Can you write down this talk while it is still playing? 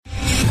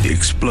the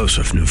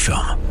explosive new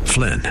film,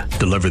 Flynn,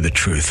 Deliver the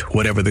Truth,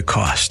 Whatever the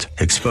Cost,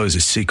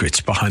 exposes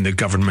secrets behind the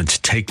government's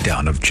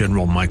takedown of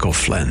General Michael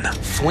Flynn.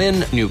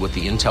 Flynn knew what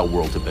the intel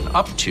world had been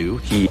up to.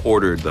 He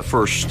ordered the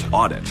first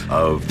audit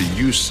of the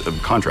use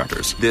of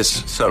contractors.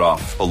 This set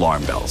off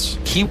alarm bells.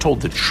 He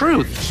told the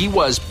truth. He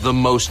was the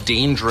most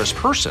dangerous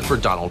person for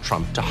Donald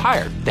Trump to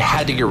hire. They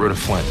had to get rid of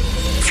Flynn.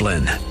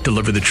 Flynn,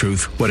 Deliver the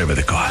Truth, Whatever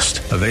the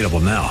Cost. Available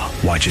now.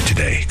 Watch it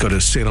today. Go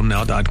to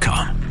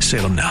salemnow.com.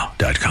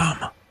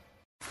 salemnow.com.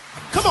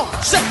 Come on,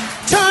 say,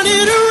 turn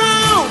it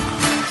around.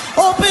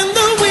 Open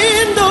the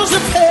windows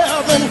of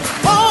heaven.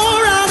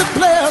 Pour out a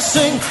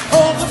blessing,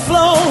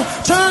 overflow.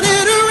 Turn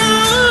it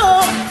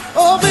around.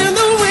 Open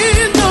the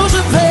windows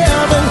of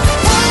heaven.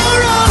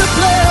 Pour out a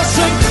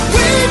blessing.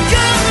 We've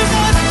got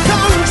enough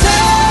contagion.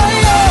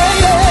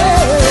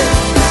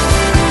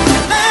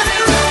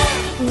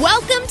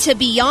 Welcome to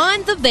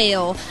Beyond the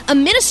Veil, a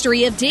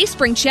ministry of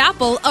Dayspring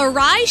Chapel.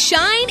 Arise,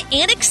 shine,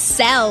 and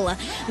excel.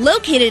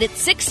 Located at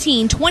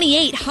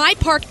 1628 Hyde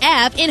Park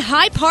Ave in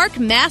Hyde Park,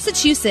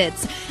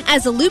 Massachusetts.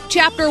 As Luke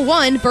chapter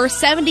 1, verse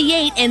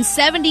 78 and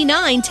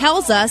 79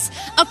 tells us,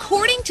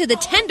 according to the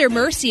tender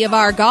mercy of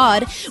our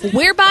God,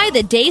 whereby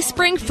the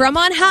dayspring from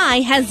on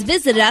high has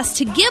visited us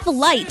to give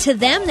light to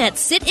them that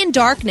sit in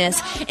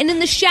darkness and in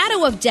the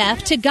shadow of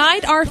death, to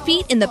guide our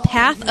feet in the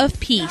path of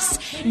peace.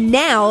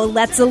 Now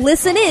let's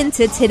listen in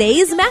to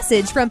today's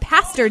message from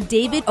Pastor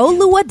David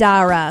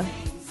Oluwadara.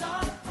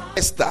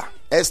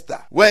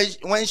 Esther,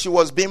 when she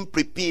was being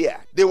prepared,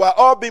 they were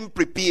all being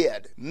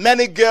prepared.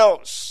 Many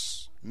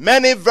girls,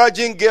 many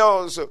virgin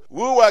girls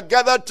who were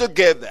gathered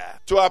together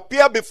to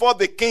appear before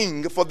the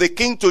king, for the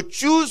king to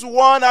choose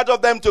one out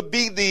of them to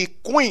be the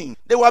queen.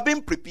 They were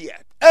being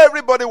prepared.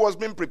 Everybody was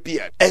being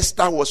prepared.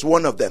 Esther was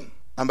one of them.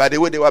 And by the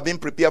way, they were being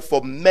prepared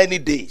for many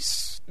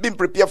days. Being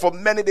prepared for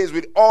many days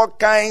with all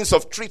kinds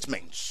of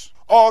treatments.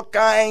 All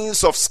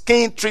kinds of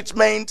skin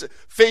treatment,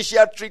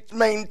 facial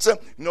treatment,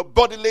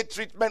 bodily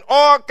treatment,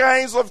 all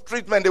kinds of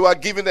treatment they were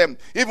giving them.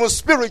 Even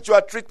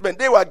spiritual treatment,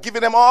 they were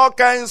giving them all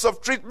kinds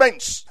of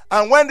treatments.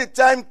 And when the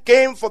time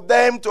came for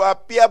them to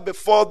appear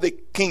before the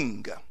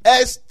king,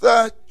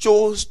 Esther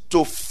chose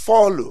to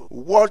follow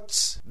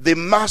what the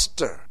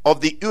master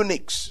of the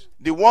eunuchs,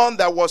 the one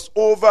that was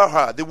over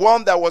her, the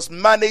one that was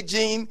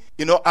managing,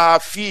 her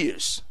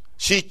affairs.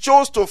 She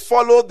chose to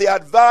follow the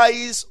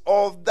advice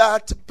of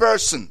that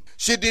person.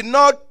 She did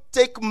not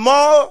take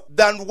more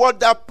than what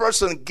that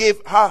person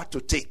gave her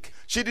to take.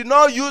 She did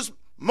not use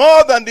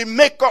more than the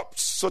makeup,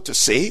 so to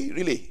say,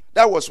 really.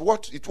 That was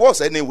what it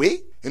was anyway.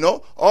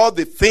 All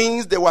the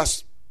things they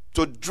was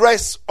to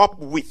dress up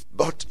with.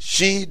 But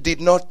she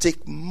did not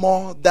take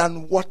more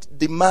than what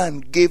the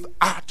man gave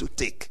her to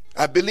take.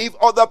 I believe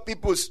other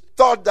people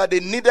thought that they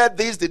needed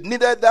this, they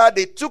needed that.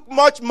 They took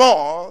much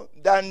more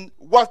than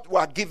what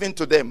were given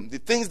to them, the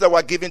things that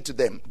were given to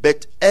them.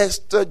 But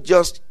Esther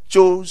just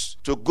chose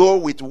to go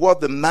with what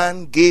the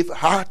man gave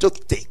her to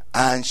take.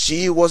 And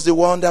she was the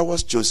one that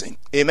was chosen.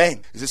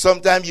 Amen. You see,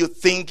 sometimes you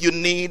think you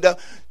need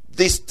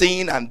this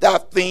thing and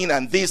that thing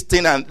and this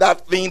thing and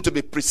that thing to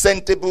be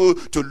presentable,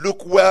 to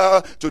look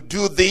well, to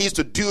do this,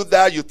 to do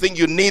that. You think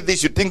you need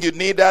this, you think you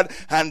need that.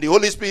 And the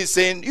Holy Spirit is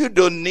saying, you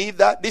don't need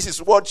that. This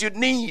is what you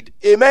need.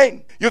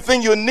 Amen. You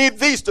think you need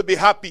this to be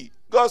happy.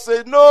 God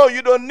says, no,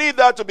 you don't need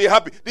that to be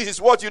happy. This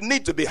is what you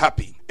need to be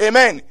happy.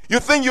 Amen. You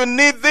think you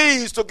need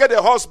this to get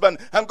a husband,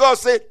 and God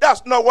said,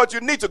 that's not what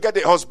you need to get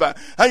a husband.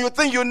 And you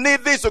think you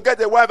need this to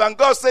get a wife, and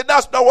God said,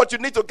 that's not what you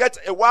need to get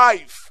a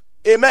wife.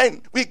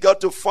 Amen. We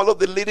got to follow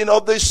the leading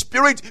of the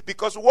Spirit,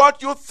 because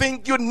what you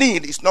think you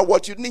need is not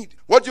what you need.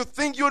 What you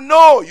think you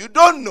know, you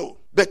don't know.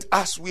 But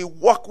as we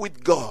walk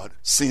with God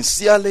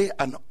sincerely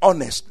and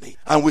honestly,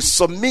 and we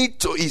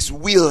submit to His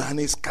will and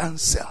His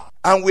counsel,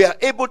 and we are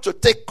able to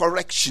take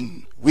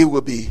correction, we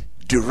will be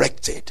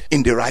directed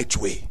in the right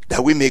way,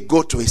 that we may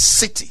go to a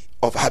city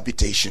of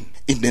habitation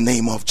in the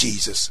name of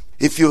Jesus.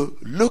 If you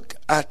look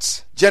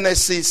at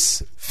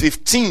Genesis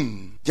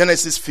 15,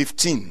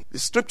 the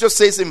scripture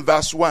says in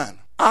verse 1,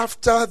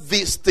 after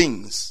these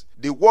things,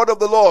 the word of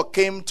the Lord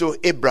came to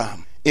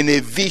Abraham in a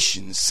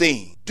vision,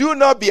 saying, do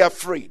not be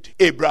afraid,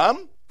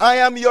 Abraham. I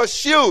am your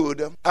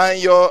shield and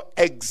your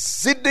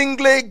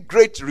exceedingly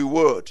great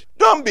reward.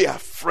 Don't be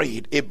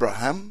afraid,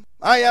 Abraham.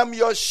 I am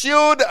your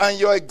shield and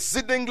your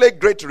exceedingly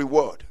great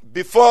reward.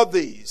 Before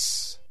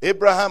this,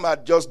 Abraham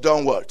had just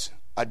done what?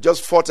 Had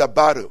just fought a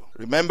battle.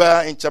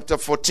 Remember in chapter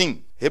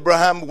 14,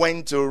 Abraham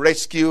went to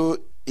rescue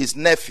his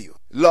nephew,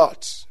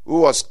 Lot,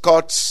 who was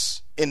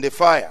caught in the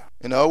fire.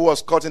 Who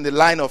was caught in the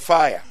line of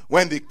fire.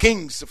 When the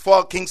kings,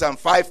 4 kings and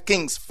 5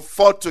 kings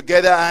fought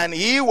together, and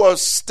he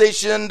was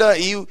stationed,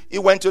 he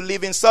went to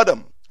live in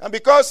Sodom. And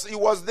because he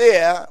was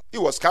there, he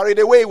was carried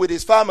away with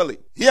his family.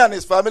 He and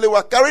his family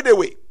were carried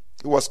away.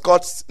 He was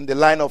caught in the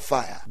line of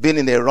fire, being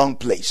in the wrong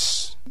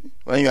place.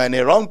 When you are in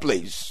a wrong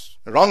place,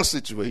 a wrong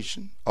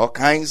situation, all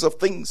kinds of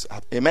things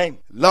happen. Amen.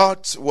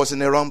 Lot was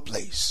in a wrong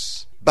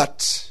place,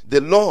 but the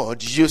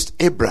Lord used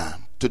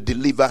Abraham to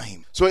deliver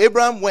him. So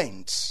Abraham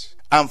went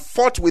and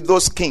fought with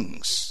those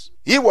kings.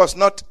 He was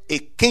not a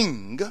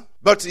king,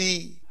 but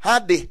he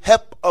had the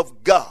help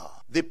of God.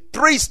 The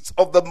priests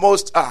of the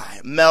Most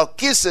High,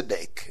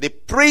 Melchizedek, the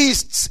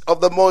priests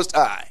of the Most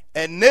High,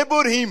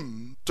 enabled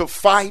him to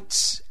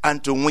fight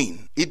and to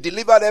win. He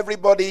delivered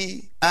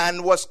everybody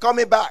and was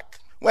coming back.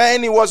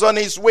 When he was on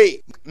his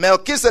way,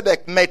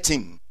 Melchizedek met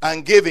him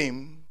and gave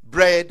him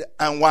bread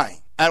and wine.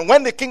 And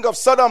when the king of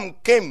Sodom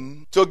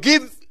came to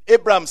give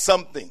Abraham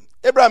something,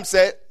 Abraham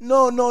said,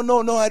 No,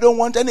 I don't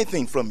want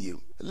anything from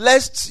you.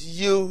 Lest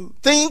you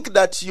think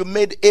that you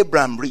made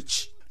Abraham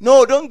rich.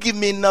 No, don't give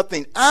me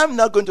nothing. I'm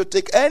not going to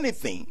take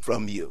anything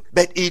from you.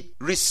 But he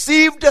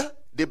received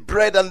the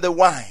bread and the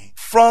wine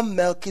from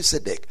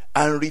Melchizedek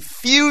and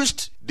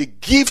refused the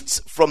gifts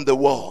from the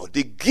world,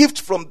 the gift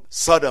from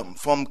Sodom,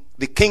 from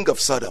the king of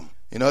Sodom.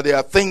 You know, there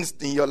are things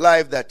in your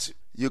life that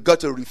you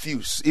got to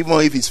refuse, even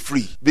if it's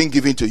free, being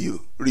given to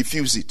you.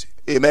 Refuse it.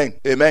 Amen.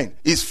 Amen.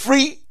 It's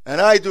free, and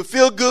it will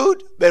feel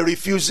good, but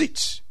refuse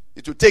it.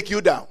 It will take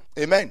you down.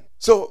 Amen.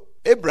 So,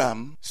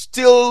 Abraham,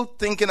 still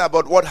thinking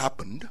about what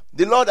happened,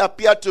 the Lord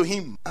appeared to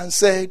him and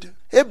said,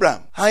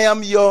 Abraham, I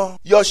am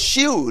your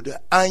shield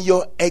and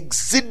your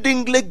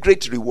exceedingly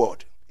great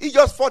reward. He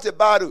just fought a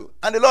battle,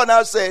 and the Lord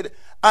now said,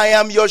 I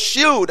am your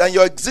shield and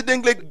your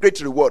exceedingly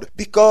great reward.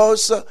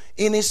 Because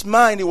in his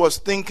mind he was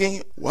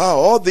thinking, wow,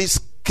 all these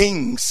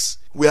kings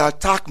will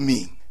attack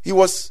me. He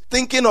was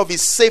thinking of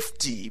his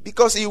safety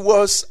because he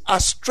was a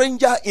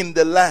stranger in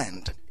the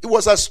land. He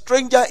was a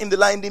stranger in the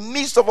land, in the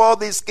midst of all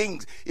these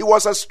kings. He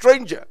was a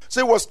stranger.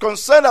 So he was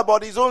concerned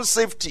about his own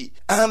safety.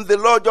 And the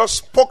Lord just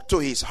spoke to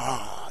his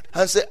heart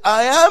and said,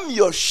 I am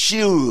your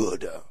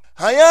shield.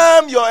 I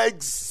am your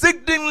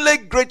exceedingly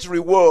great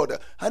reward.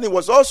 And he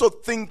was also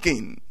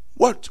thinking,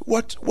 what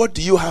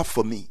do you have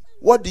for me?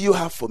 What do you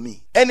have for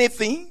me?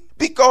 Anything?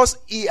 Because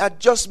he had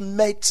just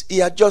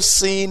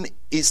seen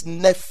his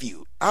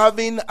nephew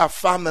having a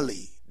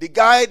family. The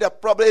guy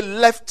that probably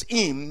left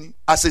him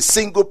as a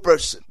single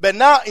person. But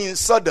now in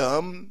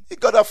Sodom, he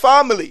got a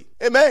family.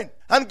 Amen.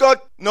 And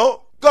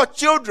got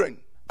children.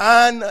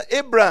 And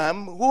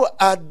Abraham, who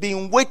had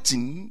been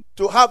waiting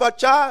to have a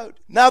child,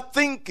 now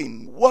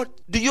thinking, what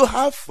do you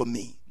have for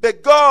me?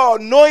 But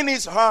God, knowing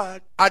his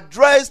heart,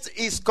 addressed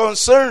his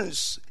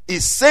concerns.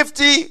 His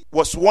safety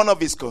was one of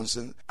his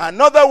concerns.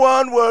 Another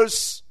one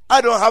was,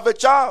 I don't have a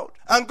child.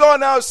 And God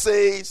now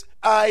says,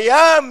 I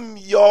am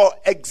your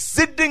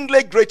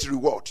exceedingly great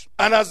reward.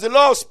 And as the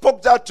Lord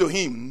spoke that to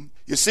him,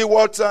 you see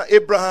what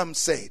Abraham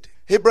said.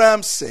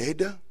 Abraham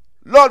said,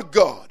 Lord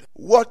God,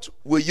 what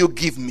will you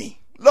give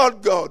me?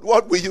 Lord God,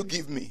 what will you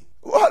give me?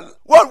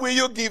 What will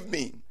you give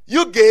me?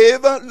 You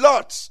gave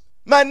Lot,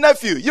 my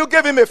nephew. You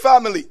gave him a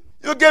family.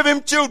 You gave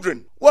him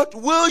children. What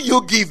will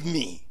you give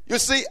me? You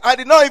see, I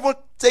did not even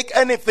take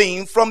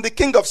anything from the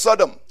king of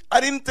Sodom.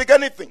 I didn't take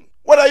anything.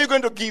 What are you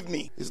going to give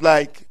me? It's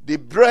like the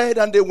bread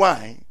and the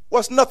wine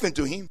was nothing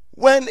to him.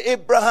 When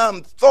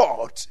Abraham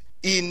thought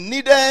he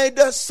needed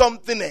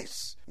something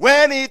else,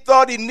 when he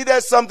thought he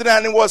needed something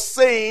and he was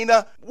saying,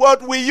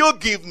 what will you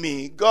give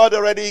me? God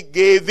already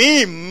gave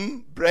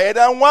him bread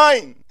and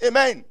wine.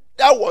 Amen.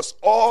 That was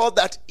all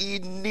that he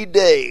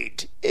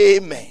needed.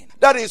 Amen.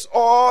 That is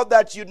all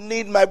that you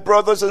need, my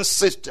brothers and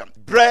sisters.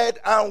 Bread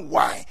and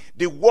wine.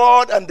 The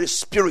word and the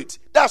spirit.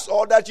 That's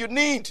all that you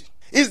need.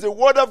 It's the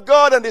word of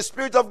God and the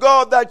spirit of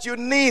God that you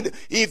need.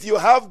 If you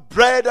have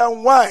bread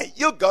and wine,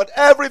 you got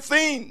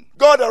everything.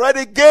 God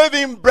already gave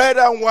him bread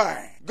and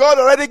wine. God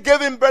already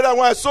gave him bread and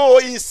wine. So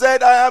he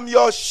said, I am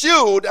your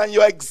shield and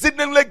your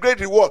exceedingly great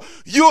reward.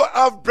 You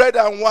have bread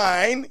and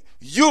wine.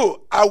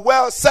 You are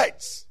well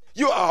set.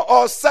 You are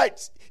all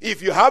set.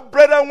 If you have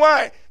bread and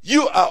wine,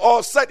 you are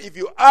all set. If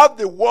you have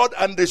the word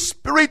and the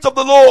spirit of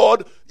the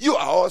Lord, you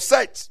are all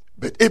set.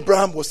 But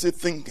Abraham was still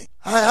thinking,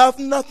 I have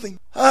nothing.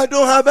 I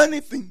don't have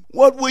anything.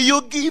 What will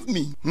you give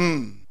me?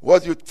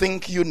 What you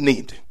think you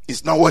need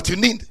is not what you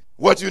need.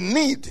 What you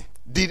need,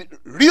 the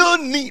real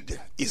need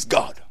is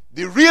God.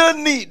 The real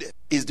need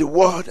is the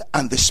word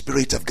and the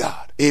spirit of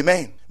God.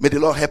 Amen. May the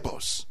Lord help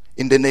us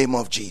in the name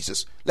of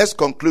Jesus. Let's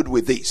conclude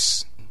with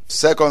this.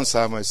 2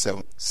 Samuel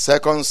 7.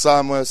 2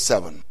 Samuel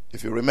 7.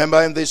 If you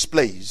remember in this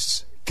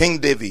place, King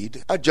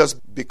David had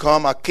just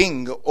become a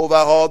king over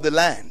all the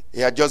land.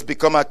 He had just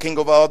become a king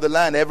over all the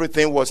land.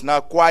 Everything was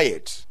now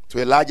quiet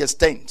to a large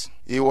extent.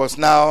 He was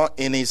now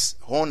in his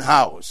own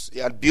house. He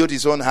had built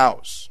his own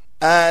house.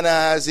 And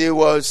as he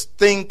was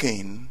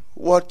thinking,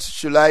 what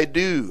shall I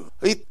do?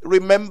 He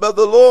remembered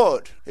the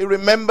Lord. He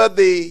remembered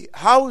the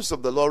house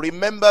of the Lord.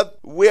 Remembered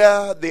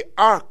where the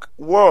ark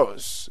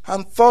was.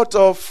 And thought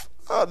of,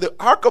 the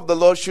ark of the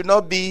Lord should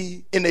not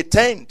be in a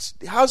tent.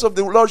 The house of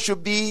the Lord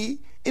should be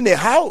in a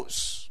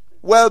house,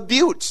 well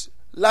built,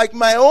 like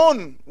my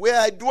own, where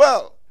I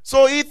dwell.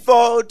 So he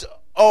thought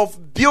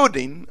of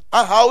building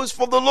a house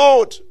for the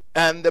Lord.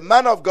 And the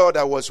man of God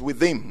that was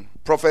with him,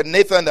 Prophet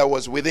Nathan that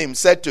was with him,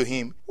 said to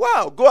him,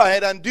 wow, go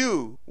ahead and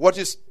do what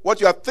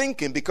you are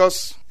thinking,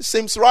 because it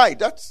seems right.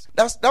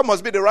 That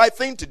must be the right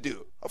thing to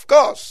do. Of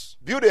course,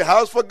 build a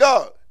house for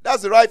God.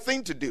 That's the right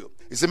thing to do.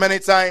 You see, many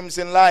times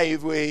in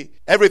life,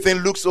 everything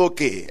looks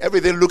okay.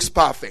 Everything looks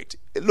perfect.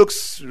 It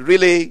looks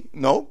really,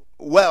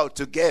 well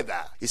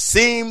together. It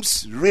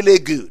seems really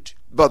good.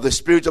 But the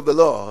Spirit of the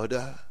Lord,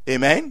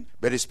 amen?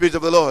 But the Spirit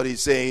of the Lord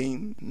is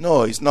saying,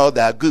 no, it's not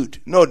that good.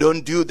 No,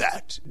 don't do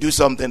that. Do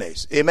something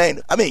else.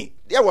 Amen. I mean,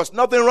 there was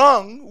nothing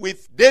wrong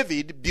with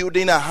David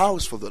building a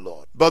house for the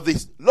Lord. But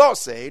the Lord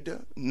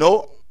said,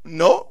 no.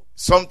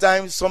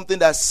 Sometimes something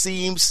that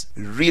seems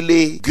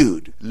really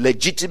good,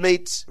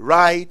 legitimate,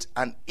 right,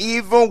 and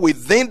even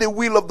within the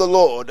will of the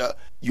Lord,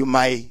 you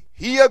might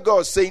hear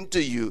God saying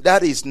to you,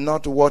 that is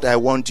not what I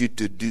want you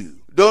to do.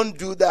 Don't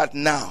do that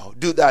now.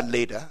 Do that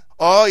later.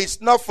 Or it's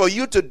not for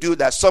you to do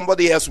that.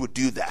 Somebody else will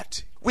do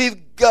that.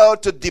 We've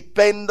got to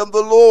depend on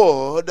the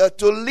Lord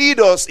to lead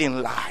us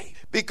in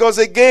life. Because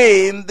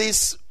again,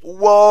 this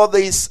world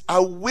is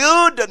a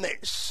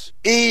wilderness.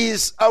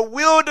 Is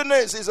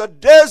a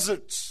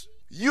desert.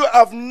 You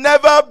have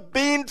never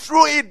been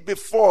through it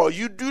before.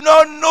 You do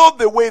not know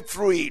the way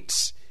through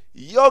it.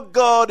 Your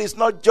God is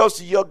not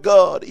just your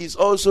God, He's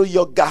also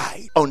your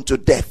guide unto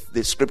death.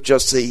 The scripture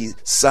says,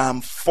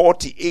 Psalm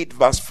 48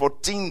 verse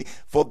 14,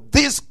 for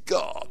this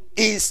God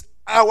is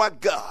our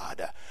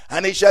God,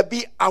 and He shall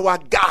be our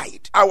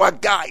guide. Our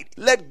guide.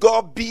 Let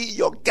God be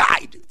your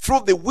guide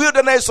through the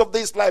wilderness of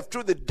this life,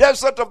 through the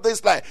desert of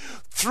this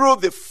life, through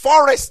the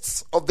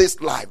forests of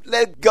this life.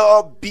 Let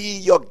God be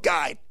your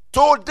guide.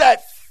 To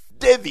death,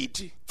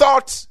 David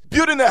thought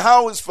building a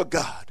house for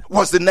God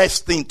was the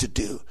next thing to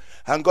do.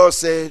 And God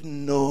said,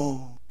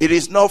 no, it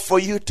is not for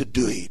you to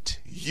do it.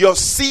 Your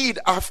seed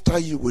after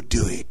you will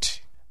do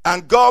it.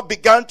 And God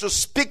began to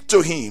speak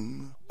to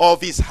him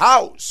of his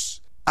house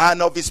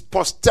and of his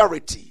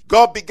posterity.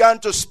 God began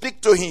to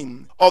speak to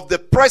him of the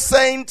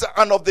present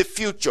and of the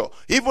future,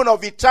 even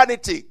of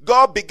eternity.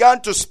 God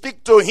began to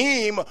speak to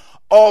him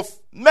of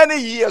many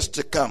years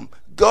to come.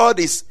 God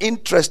is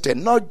interested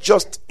not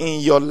just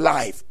in your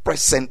life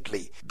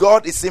presently.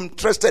 God is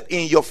interested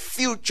in your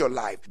future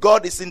life.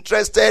 God is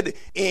interested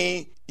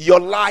in your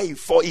life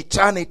for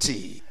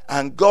eternity.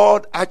 And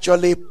God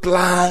actually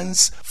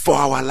plans for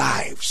our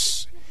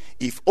lives.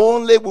 If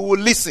only we will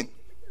listen.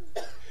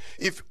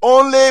 If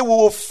only we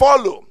will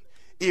follow.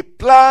 He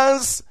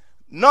plans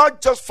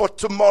not just for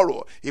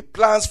tomorrow. He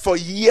plans for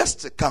years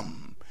to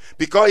come.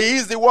 Because he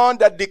is the one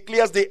that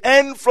declares the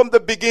end from the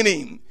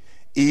beginning.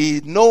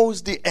 He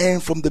knows the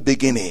end from the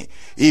beginning.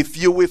 If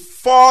you will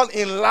fall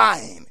in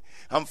line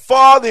and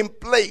fall in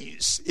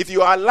place, if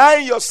you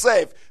align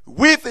yourself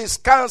with his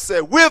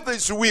counsel, with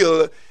his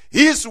will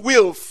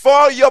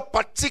for your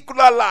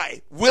particular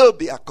life will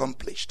be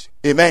accomplished.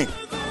 Amen.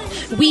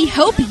 We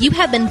hope you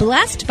have been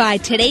blessed by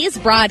today's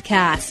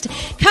broadcast.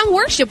 Come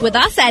worship with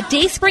us at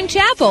Dayspring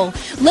Chapel,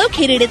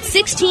 located at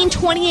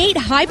 1628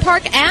 High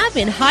Park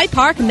Ave in High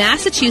Park,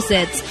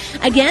 Massachusetts.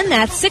 Again,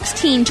 that's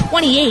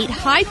 1628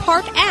 High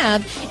Park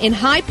Ave in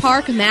High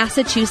Park,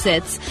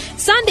 Massachusetts.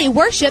 Sunday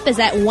worship is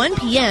at 1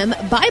 p.m.,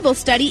 Bible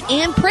study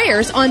and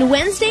prayers on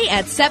Wednesday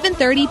at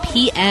 7:30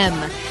 p.m.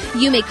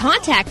 You may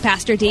contact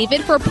Pastor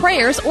David for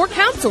prayers or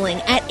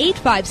counseling at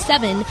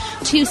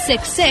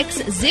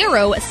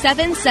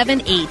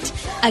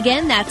 857-266-0778.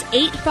 Again, that's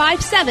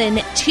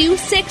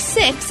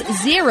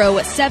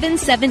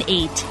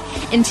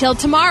 857-266-0778. Until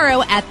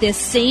tomorrow at this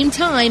same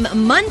time,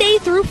 Monday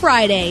through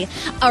Friday,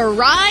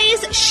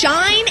 arise,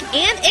 shine,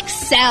 and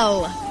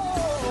excel.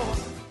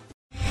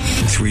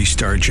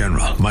 3-star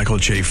General Michael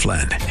J.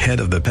 Flynn,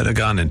 head of the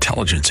Pentagon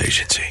Intelligence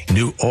Agency,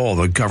 knew all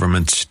the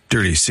government's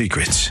dirty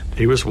secrets.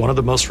 He was one of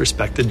the most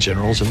respected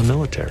generals in the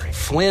military.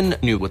 Flynn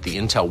knew what the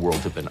intel world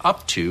had been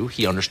up to.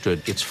 He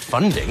understood its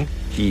funding.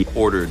 He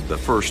ordered the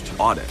first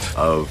audit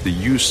of the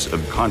use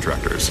of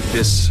contractors.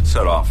 This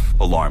set off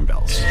alarm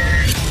bells.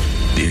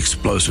 The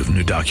explosive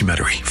new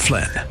documentary,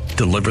 Flynn,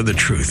 Deliver the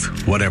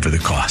Truth, Whatever the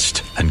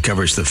Cost,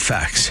 uncovers the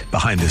facts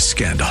behind this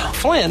scandal.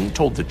 Flynn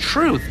told the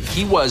truth.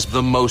 He was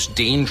the most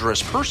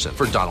dangerous person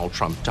for Donald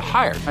Trump to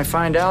hire. I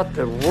find out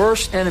the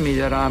worst enemy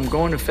that I'm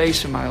going to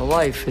face in my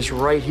life is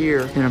right here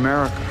in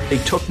America. They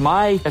took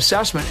my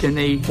assessment and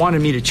they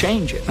wanted me to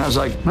change it. And I was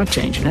like, I'm not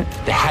changing it.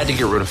 They had to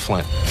get rid of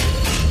Flynn.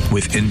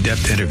 With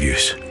in-depth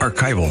interviews,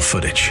 archival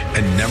footage,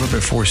 and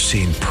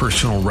never-before-seen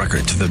personal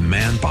records of the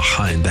man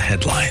behind the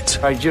headlines.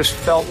 I just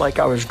felt like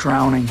I was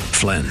drowning.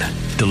 Flynn,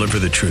 Deliver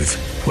the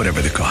Truth,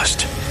 Whatever the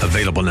Cost.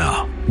 Available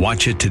now.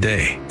 Watch it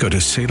today. Go to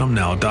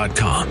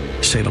salemnow.com.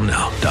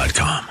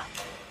 salemnow.com.